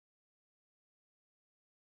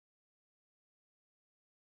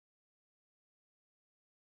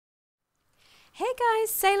Hey guys,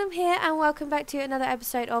 Salem here and welcome back to another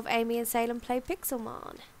episode of Amy and Salem Play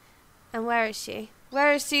Pixelmon. And where is she?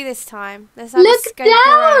 Where is she this time? Let's have a scope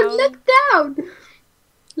around. Look down!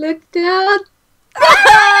 Look down!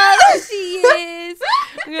 Ah, there she is!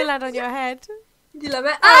 I'm going to land on your head. Do you love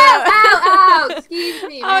it? Ow, ow, ow! Excuse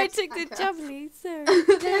me. Oh, I took the jubbly. Sorry.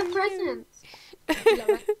 They're presents. Do you love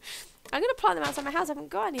it? I'm going to plant them outside my house. I haven't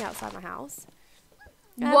got any outside my house.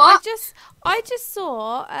 What? I just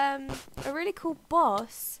saw a really cool a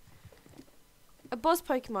boss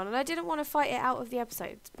Pokemon, and I didn't want to fight it out of the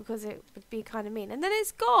episodes because it would be kind of mean. And then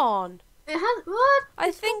it's gone. It has what?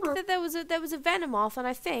 I think that there was a Venomoth, and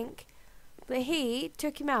I think that he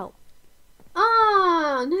took him out.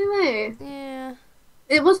 Oh, no way. Yeah.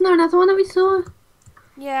 It wasn't there another one that we saw?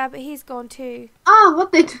 Yeah, but he's gone too. Oh,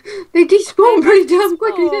 what they despawned pretty damn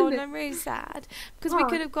quickly, didn't they? I'm really sad because we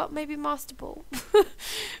could have got maybe Master Ball.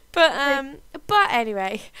 but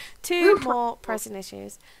anyway, two more pressing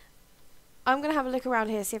issues. I'm gonna have a look around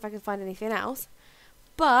here, see if I can find anything else.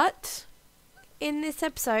 But in this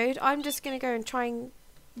episode, I'm just gonna go and try and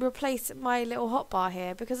replace my little hotbar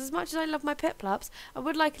here, because as much as I love my Piplups, I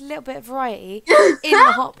would like a little bit of variety in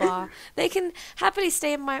the hotbar. They can happily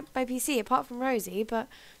stay in my PC apart from Rosie, but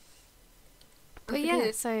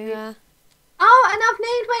yeah, so oh, and I've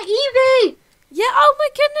named my Eevee! yeah, oh my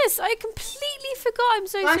goodness, I completely forgot. I'm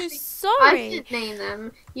so sorry. I didn't name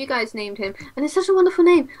them. You guys named him. And it's such a wonderful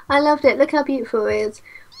name. I loved it. Look how beautiful it is.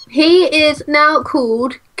 He is now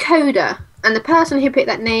called Coda. And the person who picked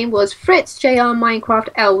that name was Fritz JR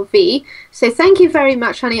Minecraft LV. So thank you very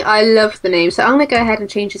much, honey. I love the name. So I'm going to go ahead and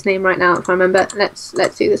change his name right now if I remember. Let's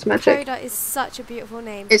do this magic. Coda is such a beautiful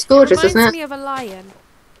name. It's gorgeous, isn't it? Reminds me of a lion.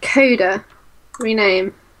 Coda.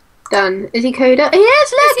 Rename. Done. Is he Coda? He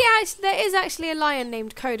is, look! There is actually a lion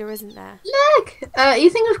named Coda, isn't there? Look! You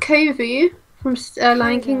think of Kovu from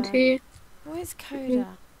Lion King 2? What is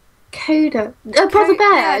Coda? Coda. Brother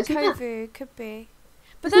Bear, yeah, isn't it? Kovu, could be.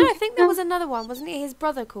 But then I think there was another one, wasn't it? His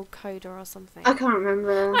brother called Coda or something. I can't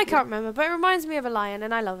remember. I can't remember, but it reminds me of a lion,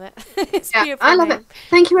 and I love it. It's yeah, beautiful. I love it.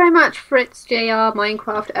 Thank you very much, Fritz JR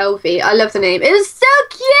Minecraft LV. I love the name. It is so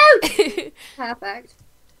cute. Perfect.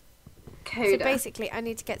 Coda. So basically, I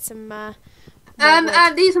need to get some.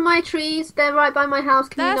 These are my trees. They're right by my house.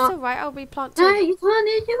 Can you not? That's all right. I'll replant too. No, you can't.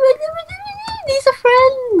 These are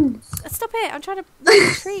friends. Stop it! I'm trying to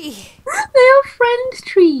plant a tree. They are friend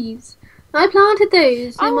trees. I planted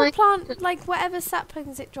those. I will plant like whatever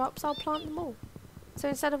saplings it drops. I'll plant them all. So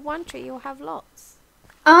instead of one tree, you'll have lots.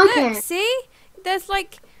 Okay. Look, see? There's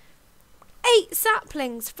like 8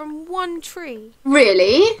 saplings from one tree.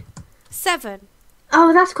 Really? 7.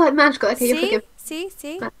 Oh, that's quite magical. Okay, you forgive. See?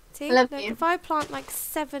 I love you. If I plant like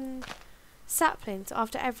 7 saplings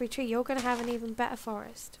after every tree, you're going to have an even better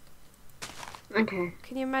forest. Okay.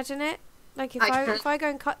 Can you imagine it? Like if I go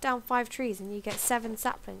and cut down 5 trees and you get 7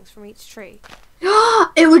 saplings from each tree.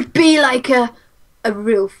 It would be like a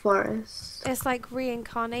real forest. It's like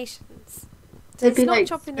reincarnations. So It'd it's be not like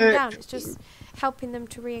chopping them down, it's just helping them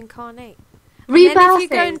to reincarnate. Rebirthing. And then if you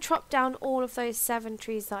go and chop down all of those 7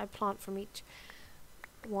 trees that I plant from each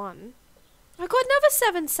one, I got another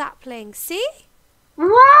 7 saplings, see? Wow,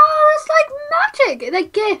 that's like magic. They're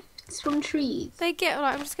gifts from trees. They get,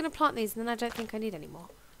 alright, I'm just going to plant these and then I don't think I need any more.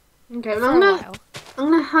 Okay, For well, a while.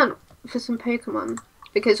 I'm gonna hunt for some Pokemon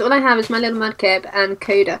because all I have is my little Mudkip and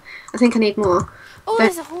Coda. I think I need more. Oh, But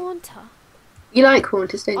there's a Haunter. you like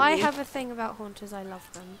Haunters, don't you? I have a thing about Haunters, I love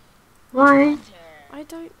them. Why? I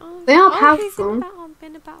don't know. They are He's powerful. in battle. I'm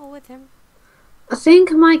in a battle with him. I think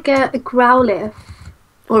I might get a Growlithe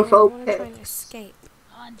or a I want to try and Vulpix escape.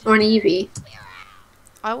 or an Eevee.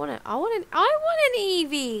 I want an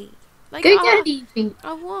Eevee. Like Go get an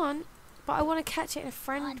Eevee. But I want to catch it in a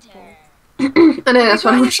friend ball. I know that's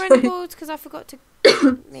what I'm Have you got any friend saying. balls? Because I forgot to.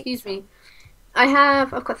 make Excuse me.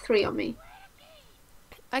 some. I've got 3 on me.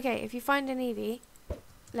 Okay, if you find an Eevee,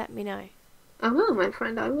 let me know. I will, my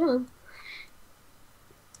friend. I will.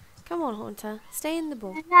 Come on, Haunter. Stay in the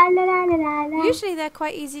ball. La, la, la, la, la. Usually they're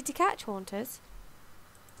quite easy to catch, Haunters.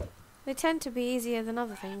 They tend to be easier than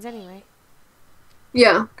other things anyway.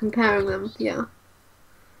 Yeah, comparing them. Yeah.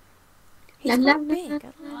 He's La, quite la, big.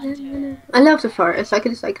 la, la, la. I love the forest. I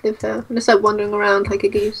could just live there. I'm just wandering around like a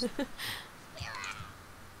goose.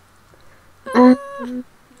 I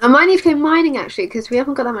might need to go mining actually because we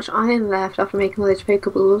haven't got that much iron left after making all those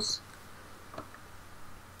Pokeballs.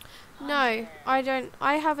 No, I don't.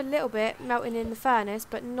 I have a little bit melting in the furnace,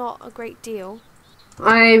 but not a great deal.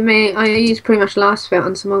 I used pretty much last bit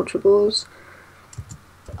on some Ultra Balls.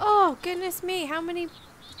 Oh, goodness me. How many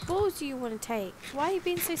balls do you want to take? Why are you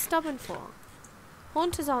being so stubborn for?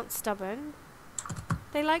 Haunters aren't stubborn.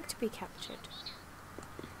 They like to be captured.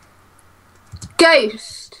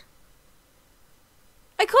 Ghost.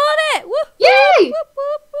 I caught it! Whoop, Yay! whoop,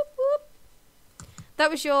 whoop, whoop, whoop. That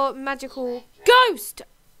was your magical ghost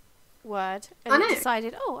word. And I you know.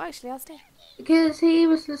 decided, oh, actually, I'll stay. Because he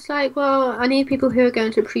was just like, well, I need people who are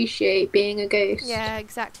going to appreciate being a ghost. Yeah,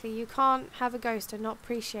 exactly. You can't have a ghost and not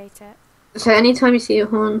appreciate it. So anytime you see a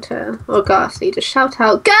haunter or ghastly, just shout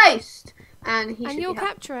out, "Ghost!" And he should you'll be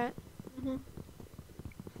happy. capture it.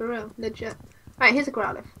 For real, legit. Right, here's a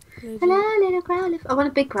growlithe. Legit. Hello, little growlithe. I want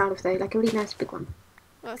a big growlithe though, like a really nice big one.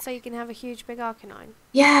 Well, so you can have a huge big Arcanine.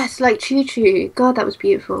 Yes, like Choo Choo. God, that was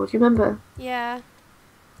beautiful. Do you remember? Yeah.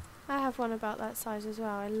 I have one about that size as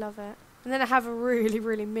well. I love it. And then I have a really,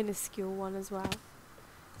 really minuscule one as well.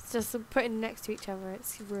 It's just putting next to each other.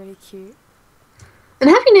 It's really cute. And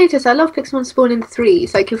have you noticed, I love Pixelmon spawn in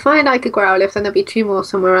threes. Like, you'll find like a growlithe, then there'll be 2 more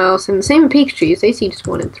somewhere else. And the same with Pikachus, they seem to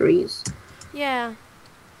spawn in threes. Yeah.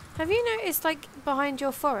 Have you noticed, like, behind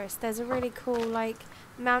your forest, there's a really cool, like,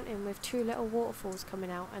 mountain with 2 little waterfalls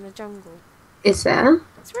coming out and a jungle? Is there?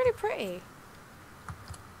 It's really pretty.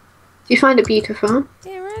 Do you find it beautiful?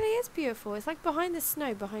 Yeah, it really is beautiful. It's like behind the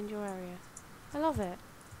snow behind your area. I love it.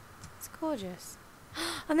 It's gorgeous.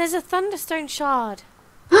 And there's a Thunderstone shard.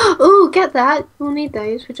 Oh, get that. We'll need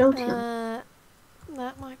those for Jolteon.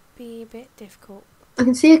 That might be a bit difficult. I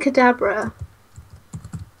can see a Kadabra.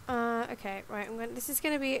 Okay, right. This is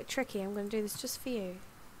going to be tricky. I'm going to do this just for you.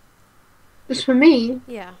 Just for me?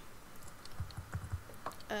 Yeah.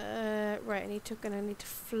 Right. Gonna need to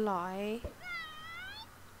fly.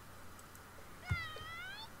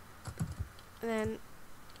 And then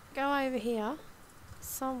go over here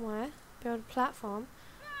somewhere, build a platform,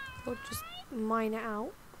 or just mine it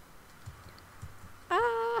out.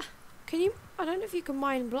 Can you? I don't know if you can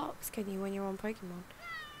mine blocks, can you, when you're on Pokemon?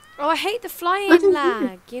 Oh, I hate the flying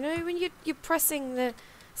lag. You know, when you're pressing the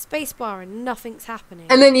spacebar and nothing's happening.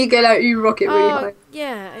 And then you get out, you rocket really high.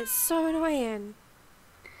 Yeah, it's so annoying.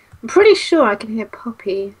 I'm pretty sure I can hear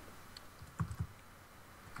Poppy.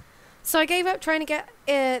 So I gave up trying to get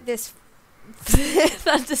this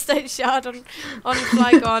Thunderstone shard on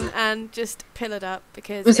Flygon and just pillared up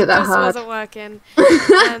because it just wasn't working.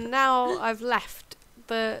 And now I've left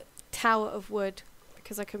the tower of wood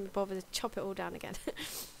because I couldn't be bothered to chop it all down again.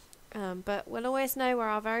 But we'll always know where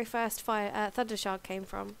our very first Thunder shard came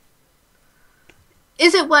from.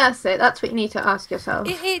 Is it worth it? That's what you need to ask yourself.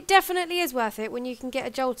 It definitely is worth it when you can get a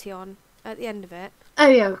Jolteon at the end of it. Oh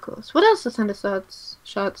yeah, of course. What else does Thunder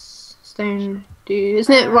Shards Stone do?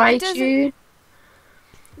 Isn't it Raichu?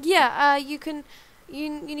 Yeah, you can. You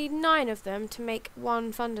need 9 of them to make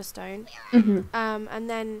 1 Thunderstone. And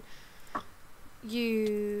then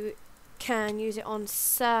you can use it on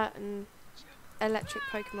certain electric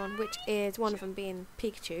Pokemon, which is one of them being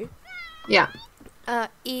Pikachu. Yeah.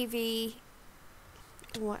 Eevee.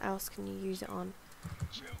 What else can you use it on?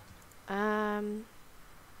 I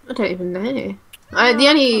don't even know. The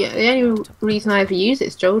only reason I ever use it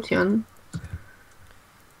is Jolteon.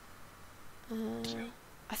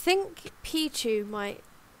 I think Pichu might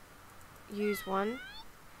use one.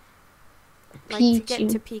 Like to get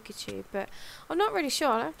to Pikachu, but I'm not really sure.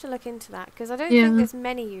 I'll have to look into that because I don't think there's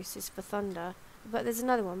many uses for Thunder, but there's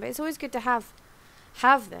another one. But it's always good to have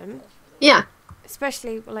them. Yeah.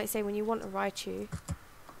 Especially, like say, when you want a Raichu,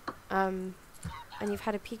 and you've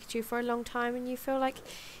had a Pikachu for a long time, and you feel like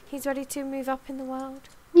he's ready to move up in the world.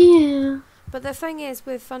 Yeah. But the thing is,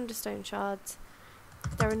 with Thunderstone shards,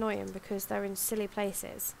 they're annoying because they're in silly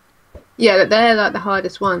places. Yeah, they're like the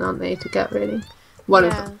hardest one, aren't they, to get really? One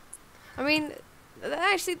of them. I mean,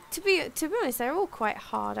 actually, to be honest, they're all quite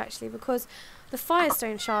hard actually because the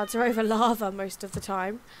Firestone shards are over lava most of the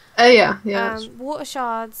time. Oh yeah. Water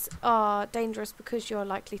shards are dangerous because you're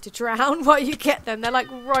likely to drown while you get them. They're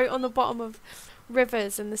like right on the bottom of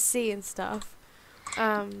rivers and the sea and stuff.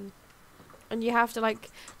 And you have to like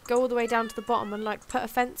go all the way down to the bottom and like put a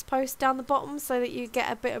fence post down the bottom so that you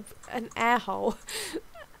get a bit of an air hole,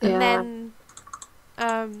 and then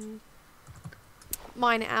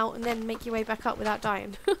mine it out and then make your way back up without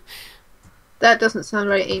dying. That doesn't sound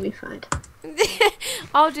very Amy-fied.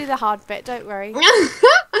 I'll do the hard bit, don't worry.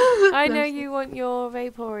 I know you want your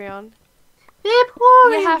Vaporeon.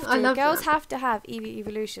 Vaporeon! You have to. I love Girls that. have to have Eevee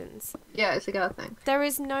evolutions. Yeah, it's a girl thing. There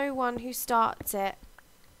is no one who starts it.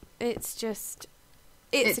 It's just...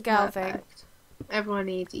 It's a girl thing. Everyone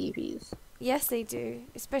needs Eevees. Yes, they do.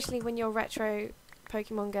 Especially when you're retro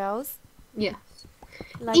Pokemon girls. Yes.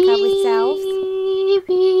 Like ourselves.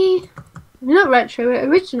 Eevee. Not retro,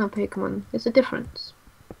 original Pokemon. There's a difference.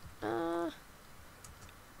 Oh,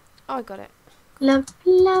 I got it. Love.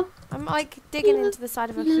 I'm like digging into the side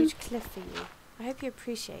of a huge cliff for you. I hope you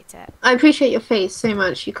appreciate it. I appreciate your face so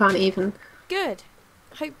much you can't even. Good.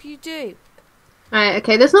 Hope you do. Right,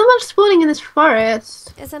 okay, there's not much spawning in this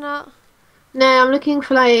forest. Is there not? No, I'm looking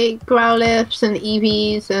for like Growlithes and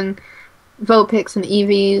Eevees and Vulpix and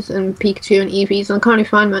Eevees and Pikachu and Eevees, and I can't really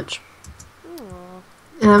find much. Aww.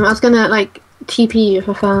 I was gonna like TP you if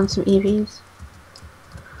I found some Eevees.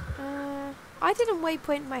 I didn't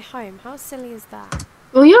waypoint my home. How silly is that?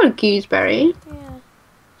 Well, you're a gooseberry. Yeah.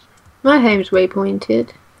 My home's waypointed.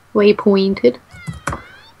 Waypointed.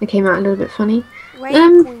 It came out a little bit funny.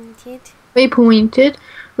 Waypointed. Waypointed.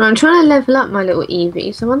 Right, I'm trying to level up my little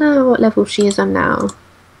Eevee, so I wonder what level she is on now.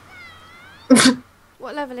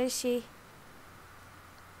 What level is she?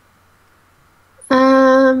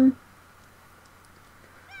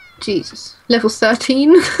 Jesus. Level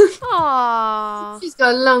 13. Aww. She's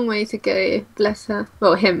got a long way to go, bless her.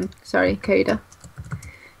 Well, him. Sorry, Coda.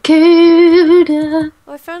 Coda.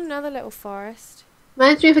 Oh, I found another little forest.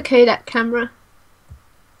 Reminds me of a Kodak camera.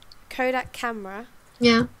 Kodak camera?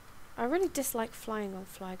 Yeah. I really dislike flying on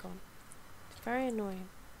Flygon. It's very annoying.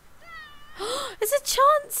 It's a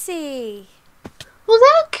Chansey! Well,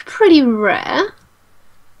 they're pretty rare.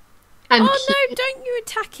 And oh no, don't you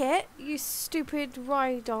attack it, you stupid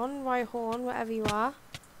Rhyhorn, whatever you are.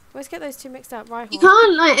 I always get those two mixed up, Rhyhorn. You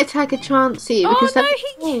can't, like, attack a Chansey because no,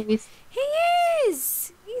 he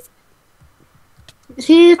is!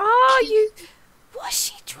 He's... Oh, you... What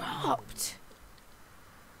she dropped?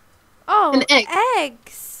 Oh, an egg.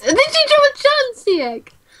 Eggs! Did you drop a Chansey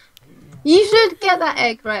egg? You should get that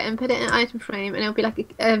egg, right, and put it in an item frame, and it'll be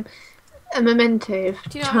like a memento of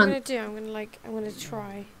Do you know what I'm going to do? I'm going to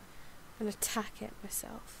try and attack it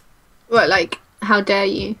myself. What, like, how dare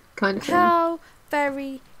you kind of thing? How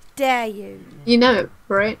very dare you? You know it,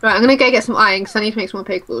 right? Right, I'm going to go get some iron because I need to make some more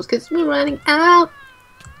Pokeballs because we're running out.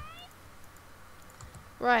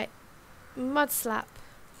 Right. Mud slap.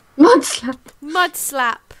 Mud slap. Mud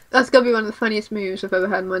slap. That's got to be one of the funniest moves I've ever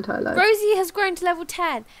had in my entire life. Rosie has grown to level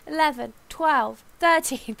 10, 11, 12,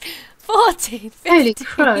 13, 14, 15. Holy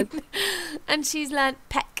crud. And she's learnt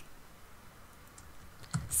peck.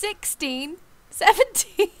 16,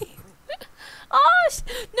 17. Oh,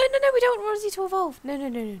 no, we don't want Rosie to evolve.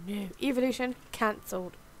 No. Evolution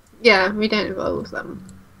cancelled. Yeah, we don't evolve them.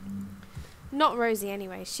 Not Rosie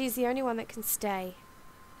anyway. She's the only one that can stay.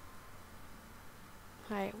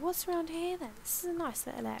 Right, what's around here then? This is a nice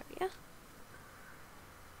little area.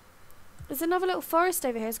 There's another little forest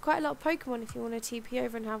over here. There's quite a lot of Pokemon if you want to TP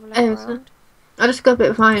over and have a look around. I just got a bit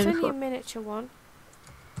of iron. It's only a miniature one.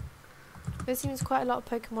 There seems quite a lot of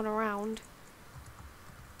Pokemon around.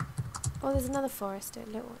 Oh, there's another forest.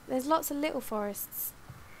 There's lots of little forests.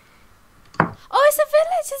 Oh, it's a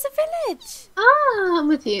village! It's a village! Ah, I'm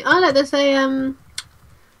with you. Oh, look, there's a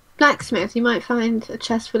blacksmith. You might find a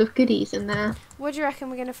chest full of goodies in there. What do you reckon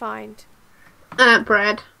we're going to find?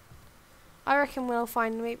 Bread. I reckon we'll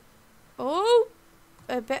find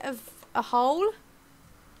a bit of a hole.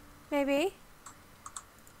 Maybe.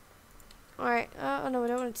 Alright. Oh no, I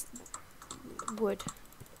don't want wood.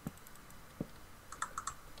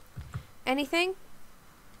 Anything?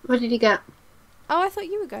 What did you get? Oh, I thought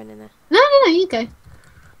you were going in there. No, you go.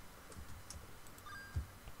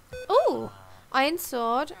 Oh! Iron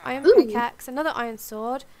sword, iron pickaxe, another iron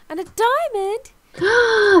sword, and a diamond!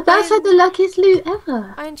 That's like the luckiest loot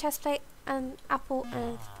ever. Iron chestplate, an apple,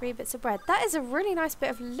 and 3 bits of bread. That is a really nice bit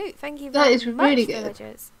of loot. Thank you very much, really good.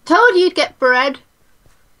 villagers. Told you you'd get bread.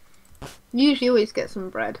 Usually always get some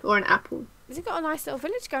bread or an apple. Has it got a nice little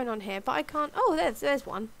village going on here? But I can't... Oh, there's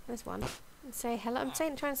one. There's one. Say hello. I'm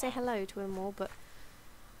trying to say hello to them all, but...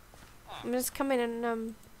 I'm just come in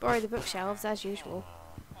and borrow the bookshelves, as usual.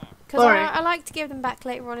 Because I like to give them back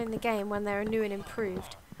later on in the game when they're new and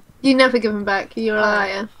improved. You never give them back. You're a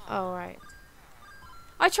liar. Oh, right.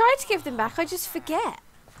 I try to give them back. I just forget.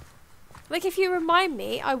 Like, if you remind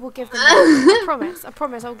me, I will give them back. I promise. I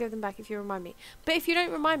promise I'll give them back if you remind me. But if you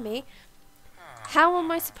don't remind me, how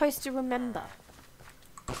am I supposed to remember?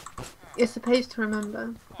 You're supposed to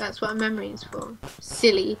remember. That's what a memory is for.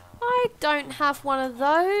 Silly. I don't have one of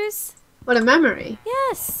those. What, a memory?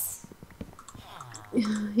 Yes.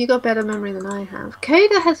 You got better memory than I have.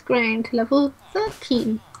 Coda has grown to level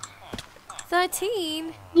 13.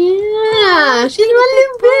 13? Yeah, she's a my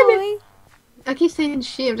little baby. baby. I keep saying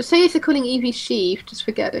she. I'm just so used to calling Eevee she. Just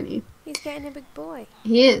forget, don't you? He's getting a big boy.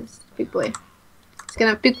 He is. Big boy. He's going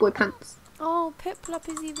to have big boy pants. Oh, Piplup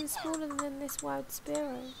is even smaller than this wild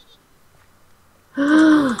Spearow.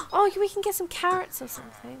 Oh, we can get some carrots or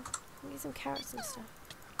something. We can get some carrots and stuff.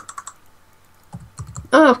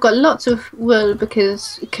 Oh, I've got lots of wool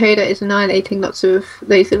because Coda is annihilating lots of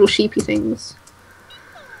those little sheepy things.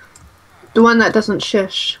 The one that doesn't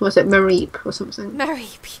shush. Was it Mareep or something?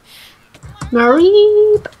 Mareep.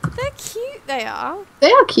 Mareep. They're cute, they are.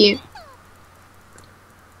 They are cute.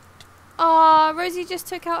 Oh, Rosie just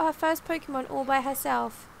took out her first Pokemon all by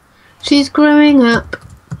herself. She's growing up.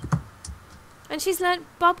 And she's learnt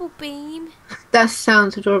Bubble Beam. That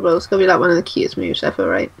sounds adorable. It's gonna be like one of the cutest moves ever,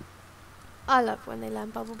 right? I love when they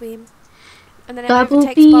learn Bubble Beam. And then it Bubble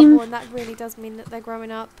overtakes Beam. Bubble, and that really does mean that they're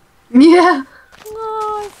growing up. Yeah.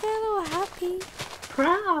 Oh, I feel all happy.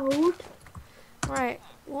 Proud. Right,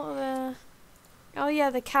 what are the... Oh yeah,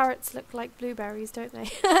 the carrots look like blueberries, don't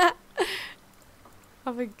they? I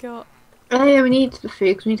forgot. Oh yeah, we need the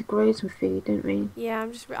food because we need to grow some food, don't we? Yeah,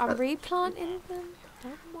 I'm replanting them.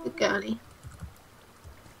 Don't Good worry. girlie.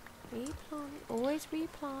 Replant, always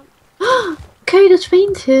replant. Coda's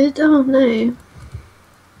fainted. Oh no.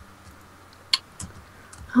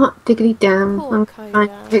 Hot diggity damn. Poor I'm Coda. trying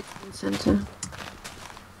Pokemon Center.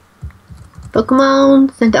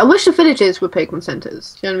 Pokemon Center. I wish the villages were Pokemon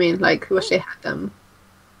Centers. Do you know what I mean? Like, I wish they had them.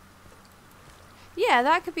 Yeah,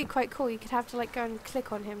 that could be quite cool. You could have to like go and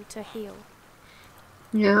click on him to heal.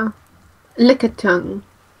 Yeah. Lickitung.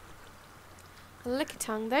 A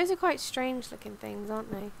Lickitung. Those are quite strange looking things,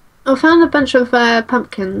 aren't they? I found a bunch of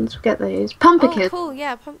pumpkins. We'll get those. Pumpkins. Oh, cool.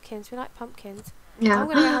 Yeah, pumpkins. We like pumpkins. Yeah. I'm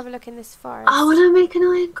gonna go have a look in this forest. I want to make an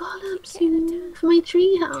iron golem Keep getting soon for my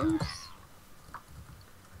treehouse.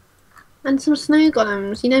 And some snow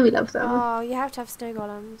golems. You know we love them. Oh, you have to have snow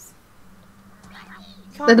golems.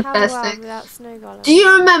 You They're can't the have a best world thing. without snow golems. Do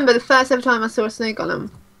you remember the first ever time I saw a snow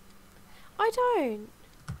golem? I don't.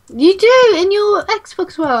 You do, in your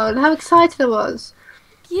Xbox world. How excited I was.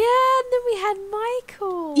 Yeah, and then we had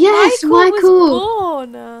Michael. Yes, was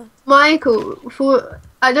born. Michael,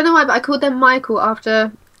 I don't know why, but I called them Michael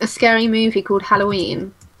after a scary movie called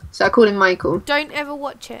Halloween. So I called him Michael. Don't ever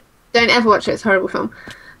watch it. Don't ever watch it, it's a horrible film.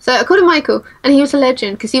 So I called him Michael, and he was a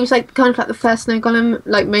legend, because he was like kind of like the first snow golem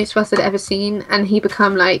like most of us had ever seen, and he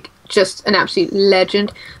become like just an absolute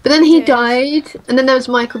legend. But then he died, and then there was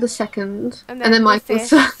Michael the second, and then Michael the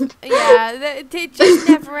third. Yeah, it just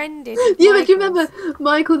never ended. Yeah, but do you remember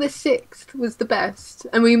Michael the sixth was the best,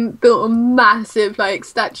 and we built a massive like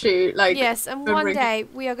statue. Like yes, and one day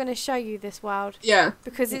we are going to show you this world. Yeah,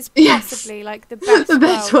 because it's possibly like the best. The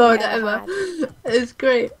best world ever. Had. It's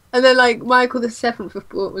great. And then like Michael the seventh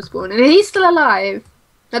was born, and he's still alive.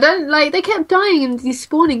 I don't like they kept dying and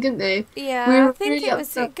despawning, didn't they? Yeah, I think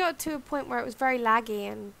it got to a point where it was very laggy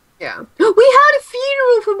and. Yeah, we had a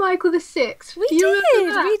funeral for Michael the sixth. We did,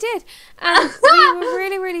 and we were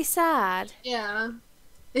really, really sad. Yeah,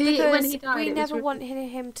 because when he died, we never wanted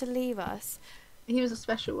him to leave us. He was a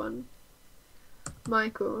special one,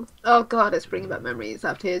 Michael. Oh God, it's bringing back memories. I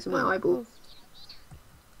have tears in my eyeballs.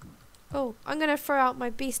 Oh, I'm gonna throw out my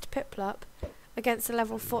Beast Piplup against the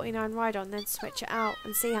level 49 Rhydon, then switch it out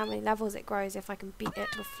and see how many levels it grows if I can beat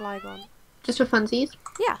it with Flygon. Just for funsies?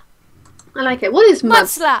 Yeah. I like it. What is Mud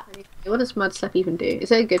Slap? What does Mud Slap even do?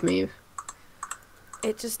 Is it a good move?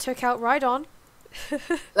 It just took out Rhydon.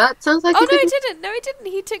 That sounds like. Oh no, it didn't. No, it didn't.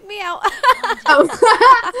 He took me out.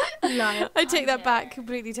 I take that back.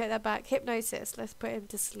 Completely take that back. Hypnosis. Let's put him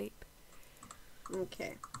to sleep.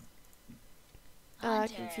 Okay.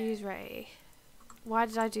 Confuse Ray. Why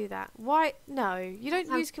did I do that? Why? No, you don't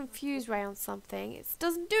use Confuse Ray on something. It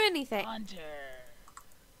doesn't do anything.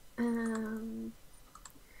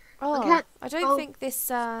 Oh, I don't think this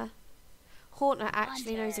Haunter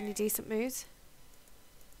actually knows any decent moves.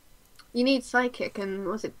 You need Psychic and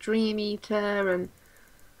was it Dream Eater and.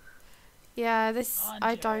 Yeah, this.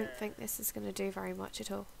 I don't think this is going to do very much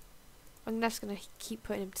at all. I'm just going to keep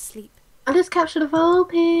putting him to sleep. I just captured a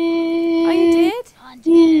Vulpix. Oh, you did?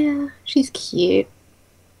 Yeah, she's cute.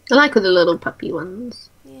 I like all the little puppy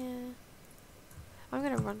ones. Yeah. I'm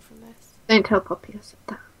going to run from this. Don't tell Poppy I said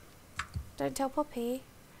that. Don't tell Poppy.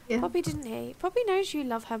 Yeah. Poppy didn't hear you. Poppy knows you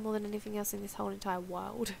love her more than anything else in this whole entire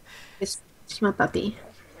world. She's my puppy.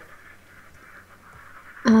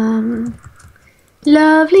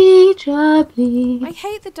 Lovely jubbly. I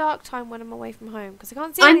hate the dark time when I'm away from home because I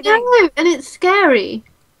can't see anything. I know, and it's scary.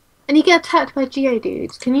 And you get attacked by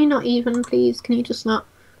Geodudes. Can you not even, please? Can you just not?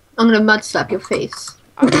 I'm gonna mud slap your face.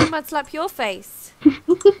 I'm gonna mud slap your face.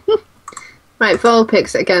 Right,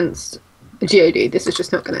 Vulpix against a Geodude. This is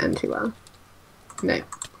just not gonna end too well. No.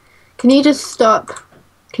 Can you just stop?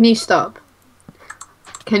 Can you stop?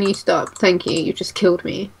 Can you stop? Thank you. You just killed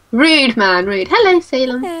me. Rude, man. Rude. Hello,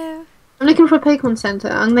 Salem. Hello. I'm looking for a Pokemon Center.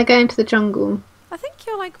 I'm gonna go into the jungle. I think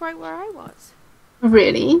you're like right where I was.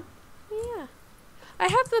 Really? Yeah. I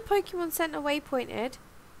have the Pokemon Center waypointed.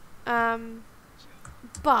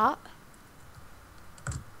 But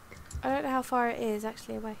I don't know how far it is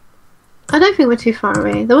actually away. I don't think we're too far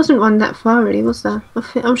away. There wasn't one that far, really, was there?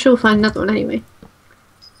 I'm sure we'll find another one anyway.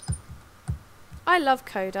 I love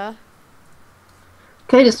Coda.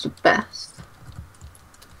 Coda's the best.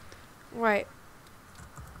 Right.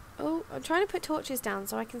 Oh, I'm trying to put torches down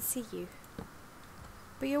so I can see you.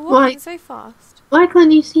 But you're walking so fast. Why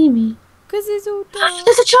can't you see me? Because it's all dark.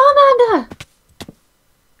 There's a Charmander!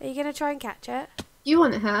 Are you going to try and catch it? You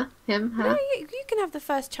want her? Him? Her? No, you can have the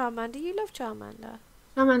first Charmander. You love Charmander.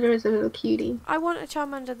 Charmander is a little cutie. I want a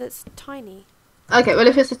Charmander that's tiny. Okay, well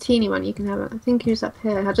if it's a teeny one you can have it. I think he was up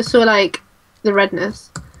here. I just saw like the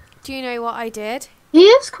redness. Do you know what I did? He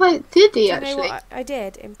is quite goody, actually. Do you know what I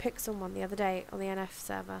did in Pixelmon the other day on the NF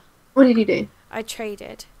server? What did you do? I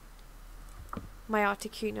traded my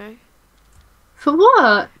Articuno. For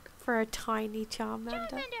what? For a tiny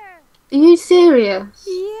Charmander. Are you serious?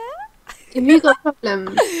 Yeah. Have you got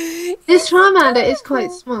problems? This Charmander is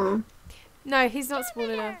quite small. No, he's not small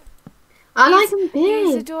enough. I like him big.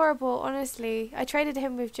 He's adorable, honestly. I traded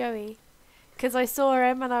him with Joey. Because I saw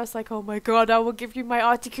him and I was like, oh my god, I will give you my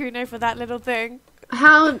Articuno for that little thing.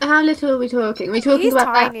 How little are we talking? Are we talking he's about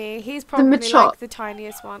tiny. That? He's probably like the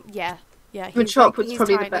tiniest one. Yeah. Yeah. Machop was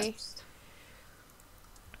probably tiny. the best.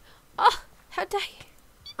 Oh, how dare you.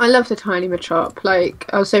 I love the tiny Machop.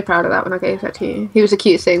 Like, I was so proud of that when I gave that to you. He was the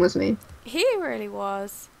cutest thing, wasn't he? He really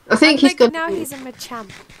was. I think he's good. Now he's a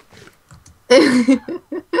Machamp. There's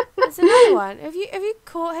another one. Have you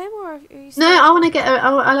caught him or have you? No, I want to get.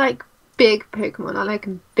 I like big Pokemon. I like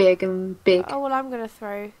them big and big. Oh well, I'm gonna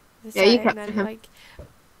throw the set you and then him.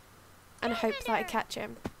 and hope that I catch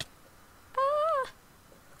him.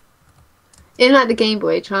 In like the Game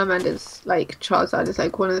Boy, Charmander's like Charizard is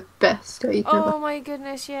like one of the best. Oh my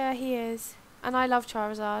goodness, yeah, he is. And I love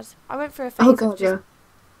Charizard. I went through a phase of just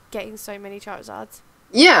getting so many Charizards.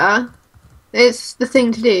 Yeah, it's the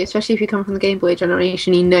thing to do, especially if you come from the Game Boy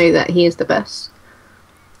generation. You know that he is the best.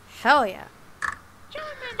 Hell yeah.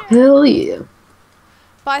 Hell yeah.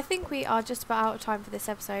 But I think we are just about out of time for this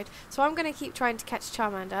episode, so I'm going to keep trying to catch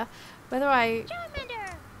Charmander. Whether I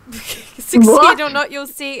succeed or not, you'll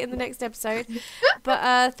see in the next episode.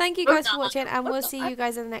 But thank you guys for watching, and we'll see you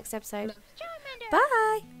guys in the next episode.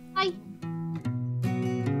 Bye. Bye.